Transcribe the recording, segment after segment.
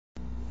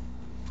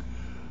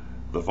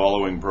The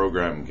following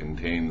program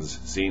contains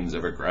scenes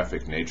of a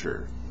graphic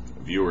nature.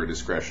 Viewer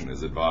discretion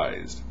is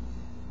advised.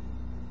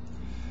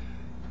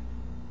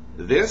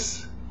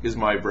 This is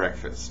my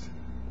breakfast.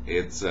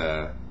 It's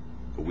a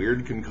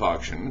weird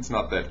concoction. It's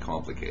not that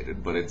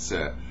complicated, but it's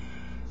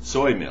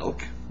soy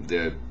milk,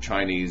 the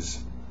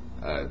Chinese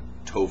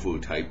tofu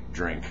type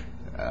drink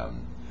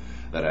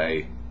that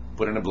I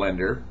put in a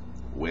blender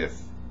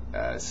with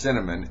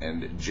cinnamon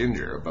and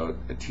ginger, about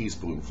a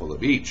teaspoonful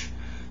of each.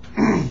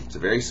 It's a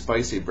very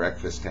spicy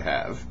breakfast to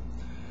have,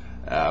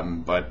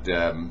 but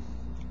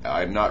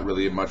I'm not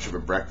really much of a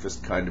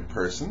breakfast kind of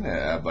person,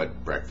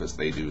 but breakfast,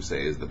 they do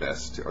say, is the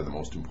best or the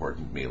most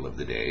important meal of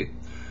the day.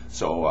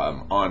 So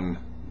on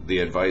the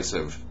advice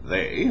of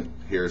they,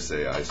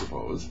 hearsay I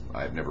suppose,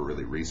 I've never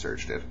really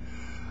researched it,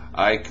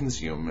 I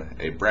consume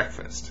a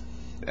breakfast,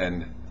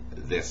 and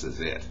this is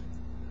it.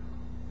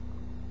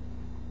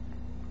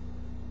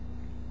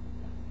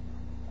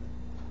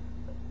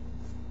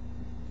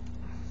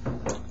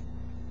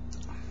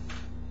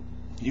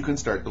 You can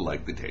start to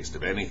like the taste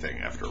of anything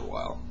after a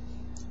while.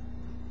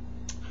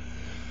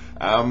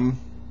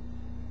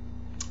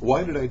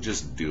 Why did I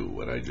just do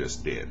what I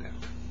just did?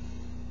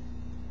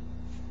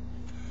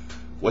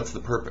 What's the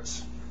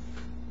purpose?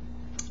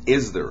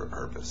 Is there a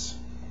purpose?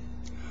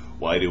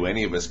 Why do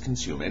any of us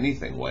consume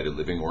anything? Why do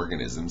living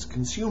organisms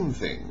consume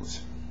things?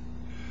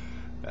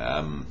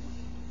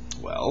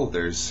 Well,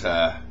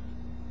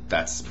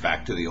 that's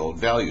back to the old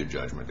value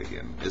judgment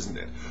again, isn't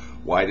it?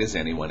 Why does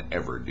anyone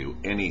ever do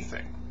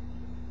anything?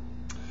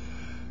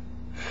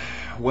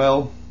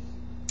 Well,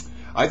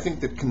 I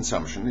think that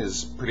consumption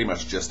is pretty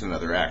much just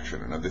another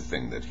action, another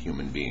thing that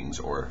human beings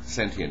or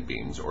sentient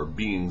beings or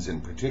beings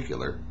in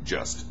particular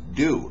just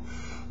do.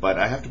 But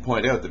I have to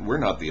point out that we're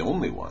not the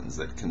only ones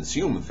that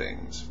consume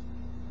things.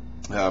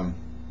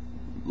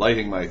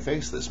 Lighting my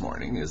face this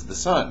morning is the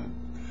sun.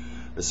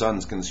 The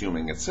sun's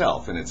consuming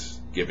itself, and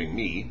it's giving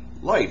me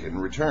light in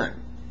return.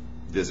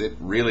 Does it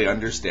really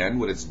understand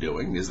what it's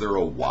doing? Is there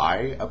a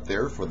why up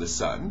there for the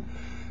sun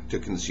to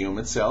consume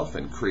itself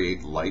and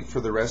create light for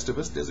the rest of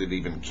us? Does it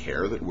even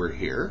care that we're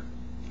here?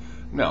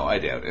 No, I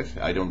doubt it.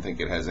 I don't think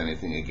it has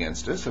anything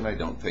against us, and I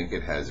don't think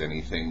it has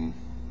anything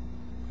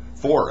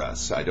for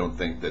us. I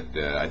think that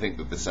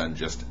the sun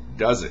just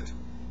does it,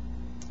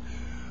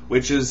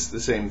 which is the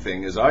same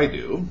thing as I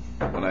do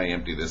when I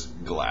empty this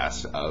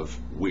glass of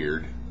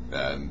weird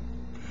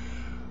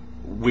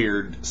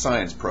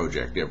science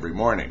project every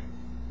morning.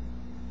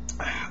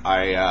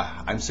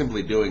 I'm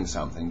simply doing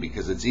something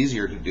because it's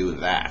easier to do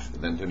that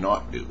than to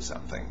not do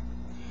something.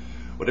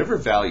 Whatever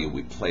value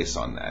we place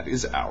on that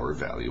is our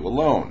value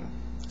alone.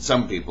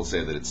 Some people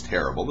say that it's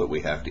terrible that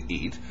we have to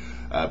eat.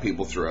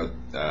 People throughout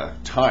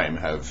time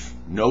have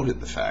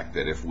noted the fact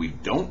that if we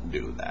don't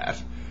do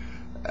that,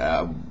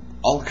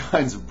 all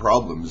kinds of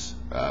problems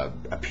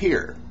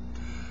appear.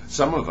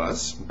 Some of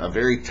us, a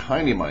very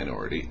tiny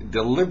minority,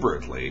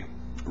 deliberately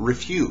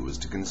refuse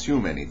to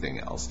consume anything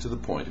else to the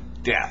point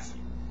of death.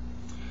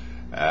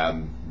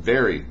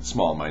 Very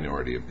small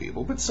minority of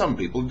people, but some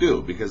people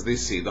do, because they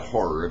see the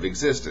horror of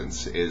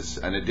existence is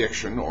an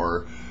addiction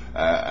or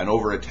an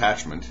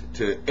over-attachment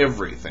to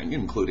everything,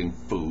 including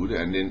food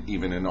and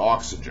even in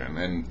oxygen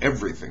and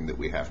everything that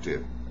we have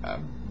to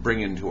bring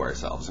into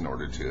ourselves in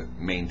order to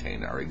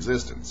maintain our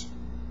existence.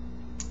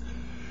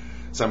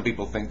 Some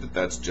people think that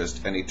that's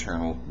just an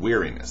eternal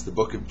weariness. The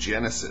book of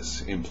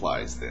Genesis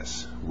implies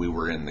this. We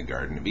were in the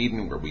Garden of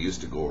Eden, where we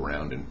used to go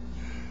around and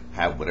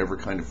have whatever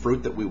kind of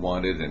fruit that we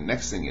wanted, and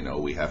next thing you know,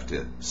 we have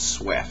to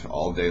sweat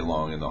all day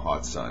long in the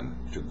hot sun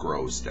to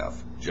grow stuff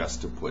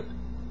just to put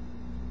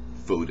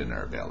food in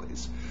our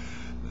bellies.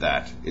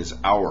 That is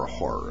our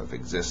horror of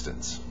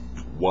existence.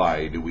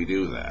 Why do we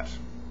do that?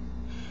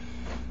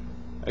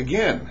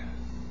 Again,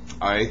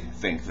 I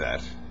think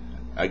that,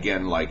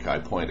 like I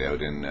point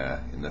out in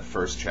the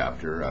first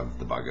chapter of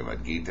the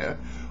Bhagavad Gita,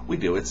 we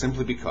do it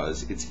simply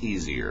because it's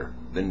easier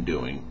than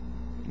doing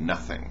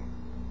nothing.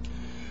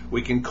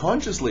 We can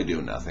consciously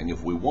do nothing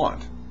if we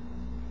want,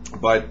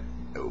 but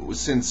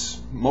since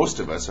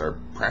most of us are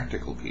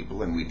practical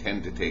people and we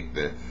tend to take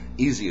the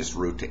easiest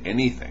route to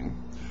anything,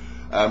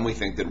 we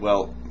think that,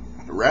 well,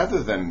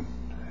 rather than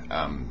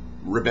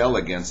rebel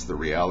against the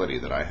reality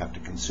that I have to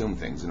consume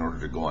things in order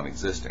to go on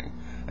existing,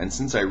 and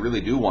since I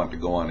really do want to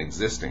go on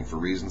existing for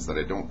reasons that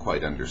I don't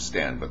quite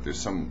understand, but there's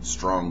some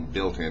strong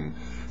built-in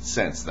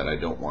sense that I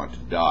don't want to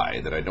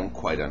die, that I don't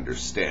quite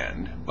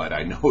understand, but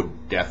I know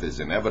death is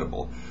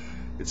inevitable.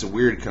 It's a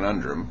weird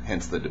conundrum,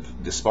 hence the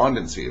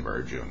despondency of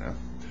Arjuna.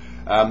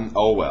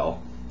 Oh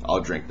well, I'll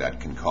drink that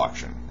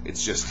concoction.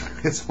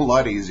 It's a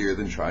lot easier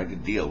than trying to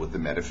deal with the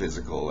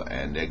metaphysical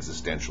and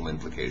existential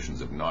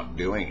implications of not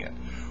doing it,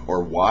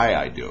 or why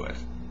I do it.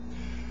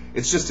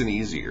 It's just an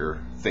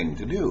easier thing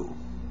to do.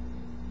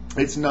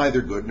 It's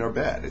neither good nor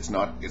bad. It's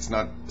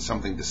not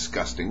something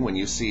disgusting when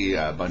you see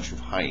a bunch of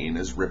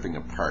hyenas ripping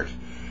apart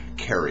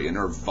carrion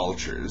or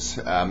vultures,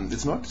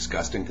 it's not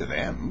disgusting to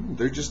them.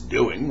 They're just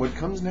doing what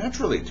comes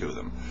naturally to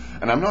them.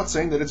 And I'm not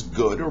saying that it's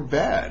good or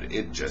bad.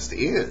 It just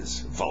is.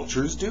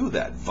 Vultures do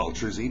that.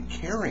 Vultures eat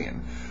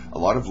carrion. A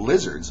lot of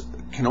lizards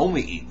can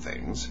only eat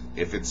things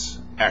if it's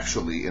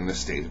actually in the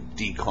state of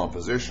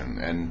decomposition,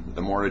 and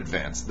the more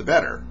advanced, the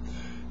better.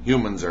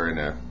 Humans are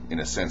in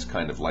a sense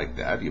kind of like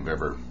that. You've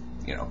ever,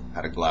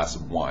 had a glass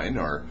of wine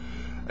or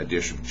a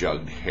dish of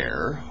jugged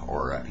hare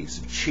or a piece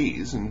of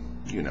cheese, and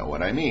you know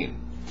what I mean.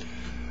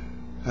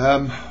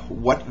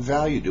 What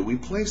value do we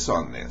place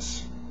on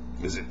this?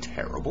 Is it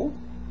terrible?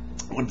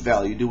 What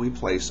value do we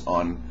place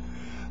on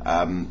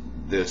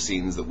the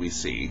scenes that we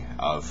see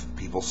of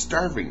people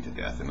starving to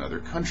death in other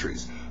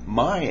countries?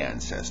 My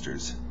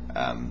ancestors,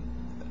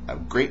 a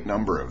great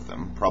number of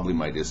them, probably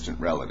my distant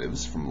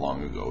relatives from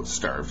long ago,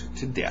 starved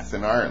to death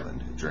in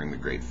Ireland during the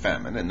Great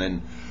Famine, and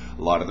then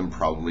a lot of them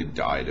probably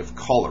died of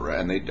cholera,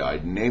 and they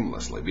died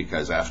namelessly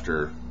because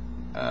after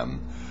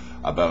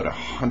about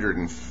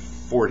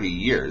 140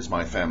 years,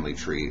 my family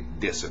tree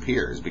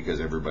disappears because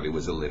everybody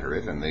was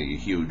illiterate, and the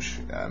huge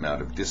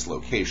amount of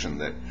dislocation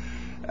that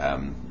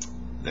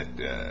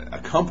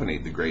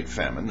accompanied the Great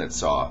Famine that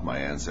saw my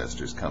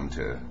ancestors come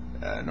to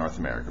North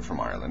America from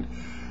Ireland.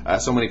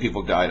 So many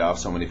people died off,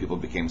 so many people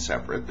became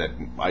separate that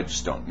I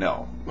just don't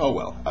know. Oh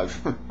well,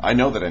 I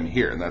know that I'm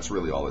here, and that's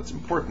really all that's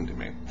important to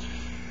me.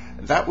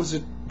 That was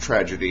a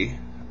tragedy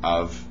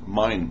of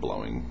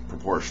mind-blowing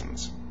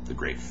proportions. The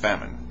Great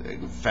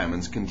Famine.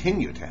 Famines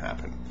continue to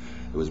happen.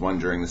 There was one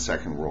during the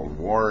Second World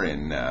War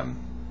in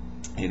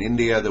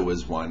India. There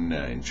was one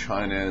in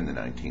China in the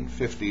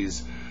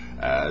 1950s.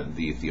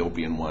 The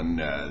Ethiopian one.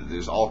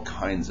 There's all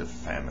kinds of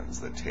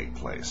famines that take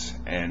place,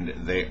 and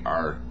they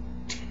are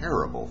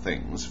terrible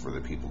things for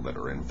the people that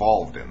are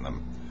involved in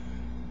them.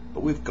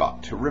 But we've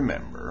got to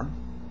remember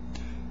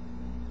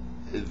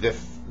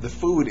the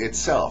food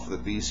itself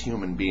that these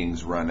human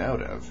beings run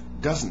out of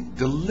doesn't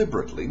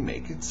deliberately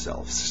make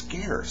itself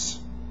scarce.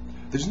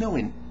 There's no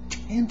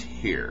intent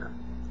here.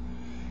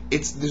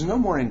 There's no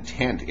more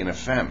intent in a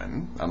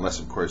famine, unless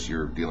of course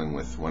you're dealing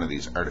with one of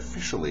these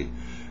artificially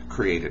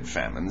created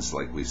famines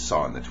like we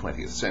saw in the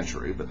 20th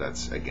century, but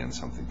that's again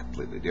something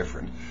completely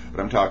different. But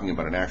I'm talking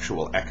about an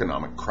actual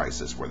economic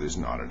crisis where there's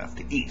not enough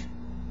to eat.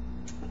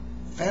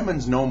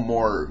 Famines no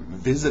more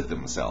visit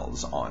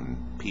themselves on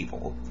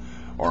people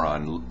or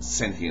on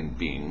sentient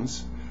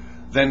beings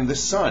than the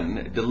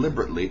sun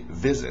deliberately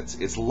visits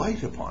its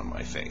light upon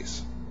my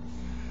face.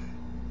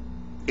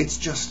 It's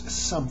just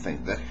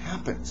something that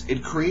happens.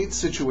 It creates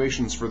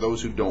situations for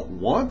those who don't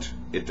want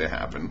it to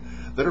happen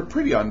that are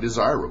pretty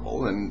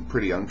undesirable and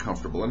pretty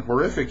uncomfortable and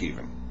horrific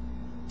even.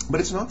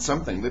 But it's not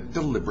something that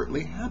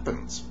deliberately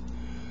happens.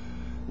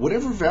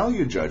 Whatever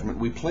value judgment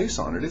we place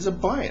on it is a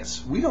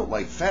bias. We don't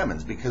like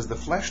famines because the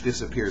flesh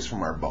disappears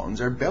from our bones,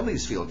 our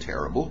bellies feel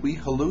terrible, we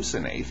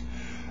hallucinate,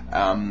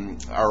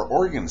 our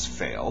organs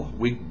fail,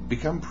 we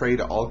become prey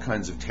to all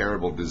kinds of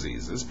terrible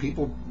diseases,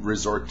 people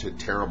resort to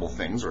terrible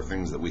things or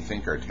things that we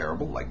think are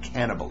terrible, like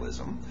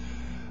cannibalism.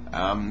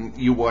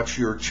 You watch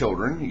your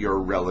children, your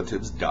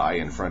relatives die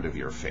in front of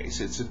your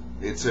face.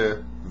 It's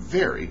a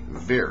very,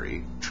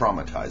 very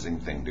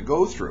traumatizing thing to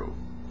go through.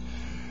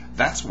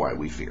 That's why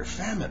we fear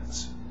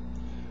famines.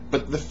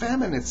 But the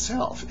famine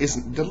itself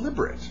isn't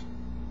deliberate.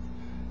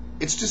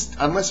 It's just,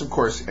 unless, of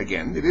course,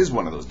 again, it is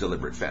one of those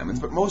deliberate famines,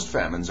 but most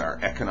famines are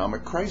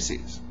economic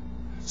crises.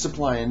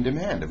 Supply and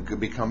demand have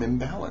become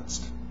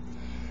imbalanced.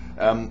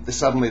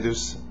 Suddenly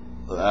there's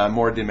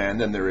more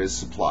demand than there is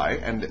supply,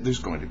 and there's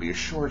going to be a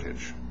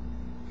shortage.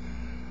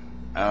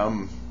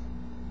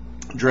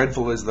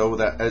 Dreadful as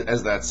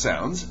that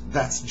sounds,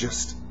 that's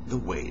just the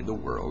way the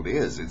world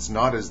is. It's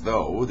not as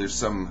though there's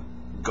some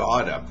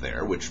God up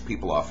there, which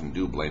people often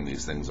do blame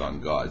these things on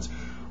gods,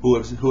 who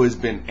has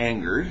been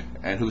angered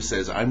and who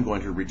says, I'm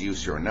going to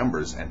reduce your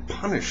numbers and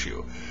punish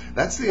you.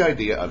 That's the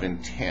idea of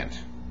intent.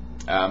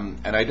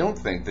 And I don't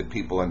think that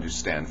people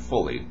understand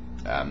fully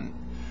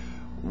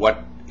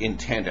what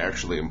intent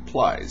actually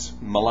implies.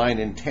 Malign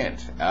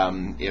intent.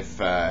 If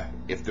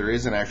there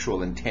is an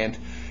actual intent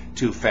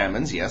to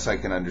famines, yes, I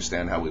can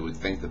understand how we would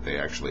think that they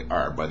actually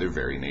are, by their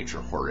very nature,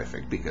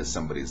 horrific, because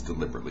somebody's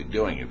deliberately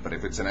doing it. But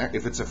if it's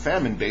a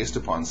famine based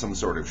upon some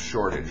sort of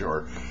shortage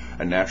or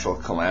a natural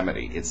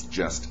calamity, it's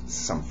just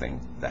something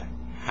that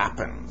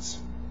happens.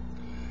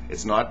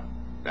 It's not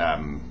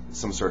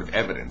some sort of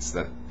evidence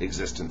that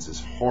existence is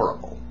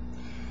horrible,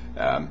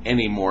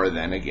 any more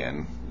than,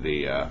 again,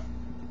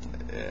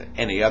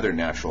 any other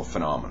natural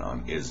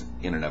phenomenon is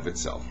in and of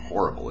itself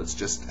horrible. It's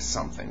just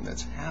something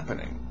that's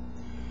happening.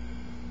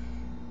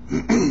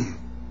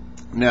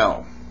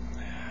 Now,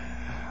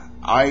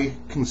 I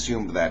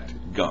consumed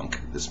that gunk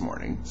this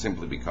morning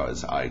simply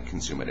because I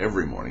consume it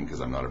every morning because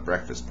I'm not a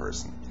breakfast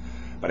person.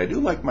 But I do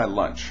like my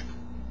lunch.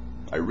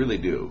 I really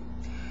do.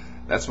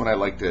 That's when I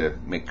like to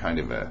make kind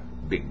of a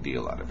big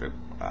deal out of it,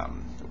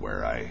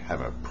 where I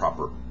have a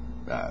proper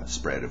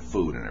spread of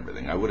food and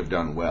everything. I would have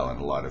done well in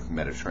a lot of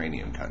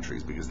Mediterranean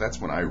countries because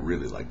that's when I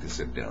really like to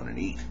sit down and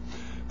eat.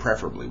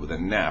 preferably with a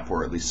nap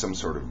or at least some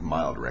sort of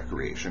mild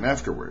recreation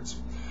afterwards.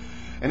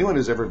 Anyone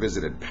who's ever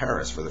visited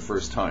Paris for the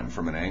first time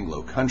from an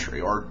Anglo country,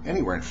 or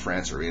anywhere in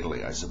France or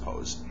Italy, I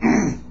suppose,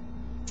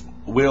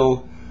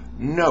 will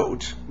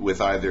note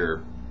with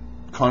either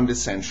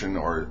condescension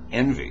or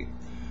envy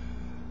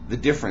the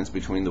difference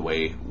between the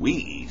way we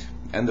eat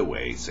and the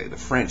way, say, the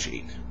French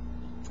eat.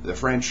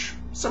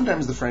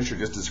 Sometimes the French are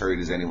just as hurried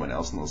as anyone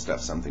else, and they'll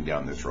stuff something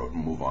down their throat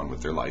and move on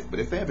with their life. But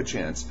if they have a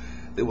chance,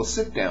 they will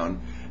sit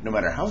down, no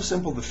matter how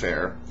simple the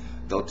fare,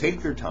 they'll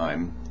take their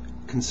time,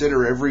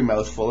 consider every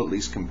mouthful, at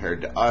least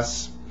compared to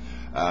us,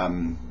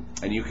 and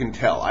you can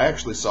tell. I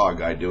actually saw a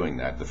guy doing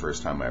that the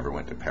first time I ever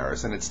went to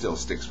Paris, and it still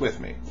sticks with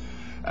me.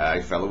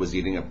 A fellow was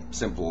eating a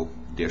simple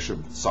dish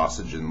of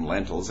sausage and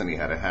lentils, and he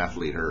had a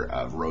half-liter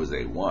of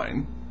rosé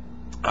wine.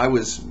 I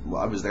was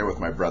there with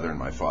my brother and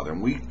my father,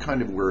 and we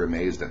kind of were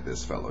amazed at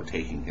this fellow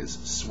taking his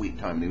sweet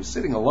time. And he was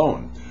sitting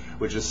alone,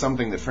 which is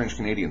something that French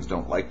Canadians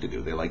don't like to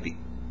do. They like to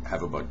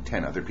have about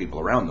 10 other people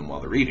around them while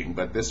they're eating.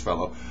 But this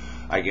fellow,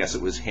 I guess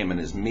it was him and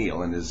his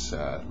meal and his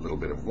little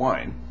bit of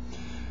wine.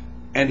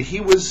 And he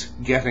was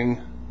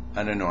getting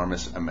an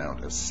enormous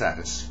amount of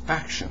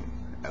satisfaction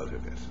out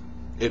of it.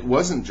 It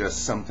wasn't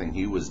just something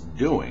he was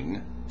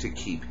doing to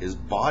keep his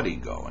body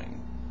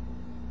going.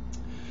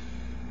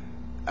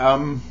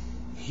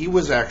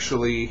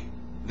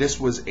 This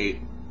was a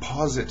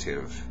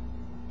positive,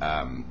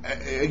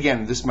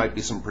 again, this might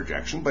be some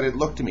projection, but it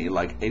looked to me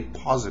like a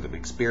positive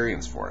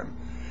experience for him.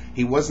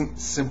 He wasn't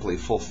simply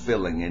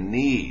fulfilling a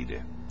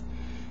need.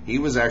 He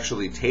was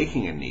actually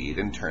taking a need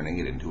and turning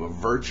it into a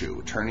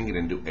virtue, turning it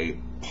into a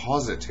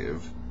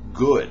positive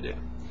good,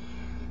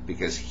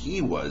 because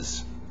he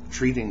was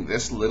treating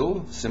this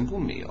little simple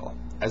meal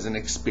as an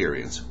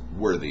experience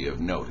worthy of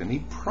note, and he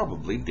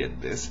probably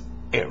did this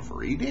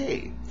every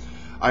day.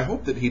 I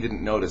hope that he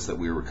didn't notice that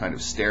we were kind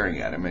of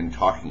staring at him and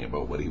talking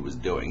about what he was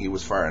doing. He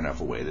was far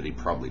enough away that he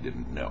probably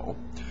didn't know.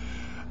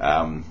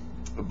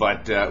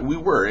 But we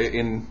were,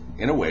 in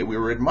a way, we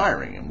were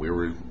admiring him. We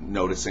were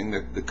noticing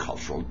the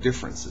cultural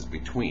differences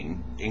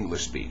between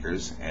English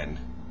speakers and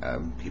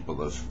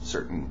people of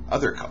certain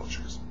other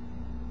cultures.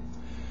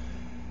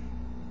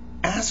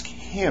 Ask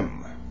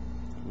him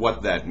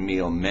what that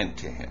meal meant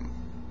to him.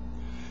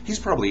 He's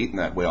probably eaten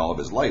that way all of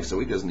his life, so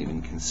he doesn't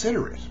even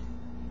consider it.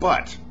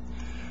 But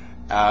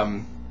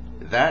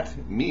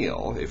that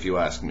meal, if you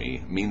ask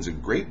me, means a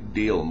great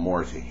deal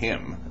more to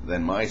him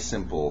than my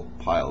simple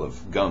pile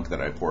of gunk that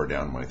I pour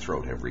down my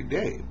throat every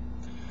day.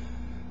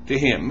 To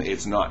him,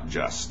 it's not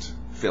just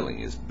filling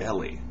his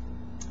belly.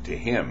 To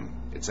him,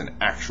 it's an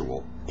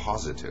actual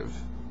positive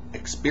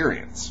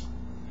experience.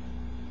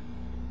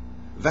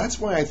 That's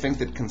why I think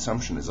that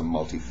consumption is a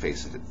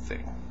multifaceted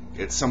thing.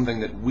 It's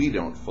something that we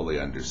don't fully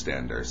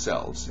understand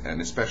ourselves,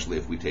 and especially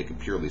if we take a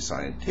purely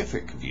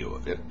scientific view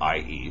of it,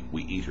 i.e.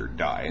 we eat or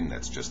die, and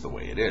that's just the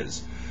way it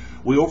is,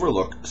 we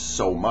overlook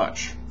so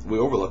much. We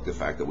overlook the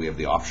fact that we have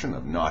the option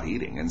of not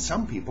eating, and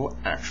some people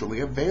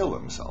actually avail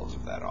themselves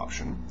of that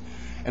option.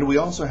 And we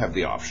also have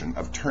the option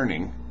of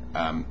turning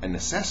a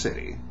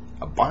necessity,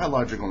 a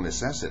biological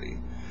necessity,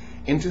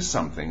 into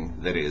something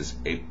that is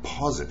a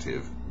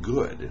positive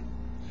good.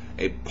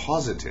 A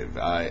positive,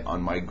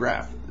 on my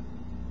graph,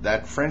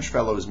 that French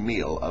fellow's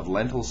meal of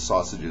lentils,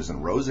 sausages,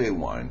 and rosé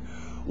wine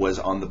was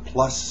on the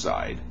plus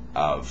side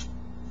of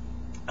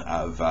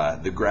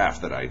the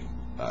graph that I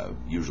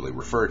usually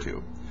refer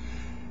to.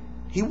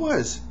 He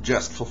was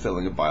just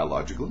fulfilling a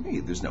biological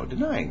need. There's no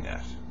denying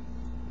that.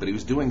 But he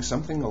was doing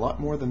something a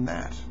lot more than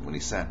that when he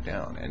sat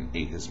down and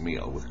ate his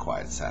meal with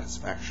quiet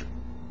satisfaction.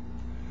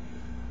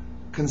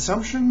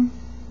 Consumption?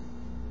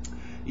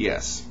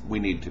 Yes, we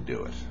need to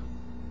do it.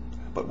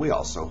 But we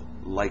also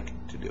like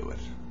to do it.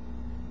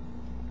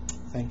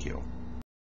 Thank you.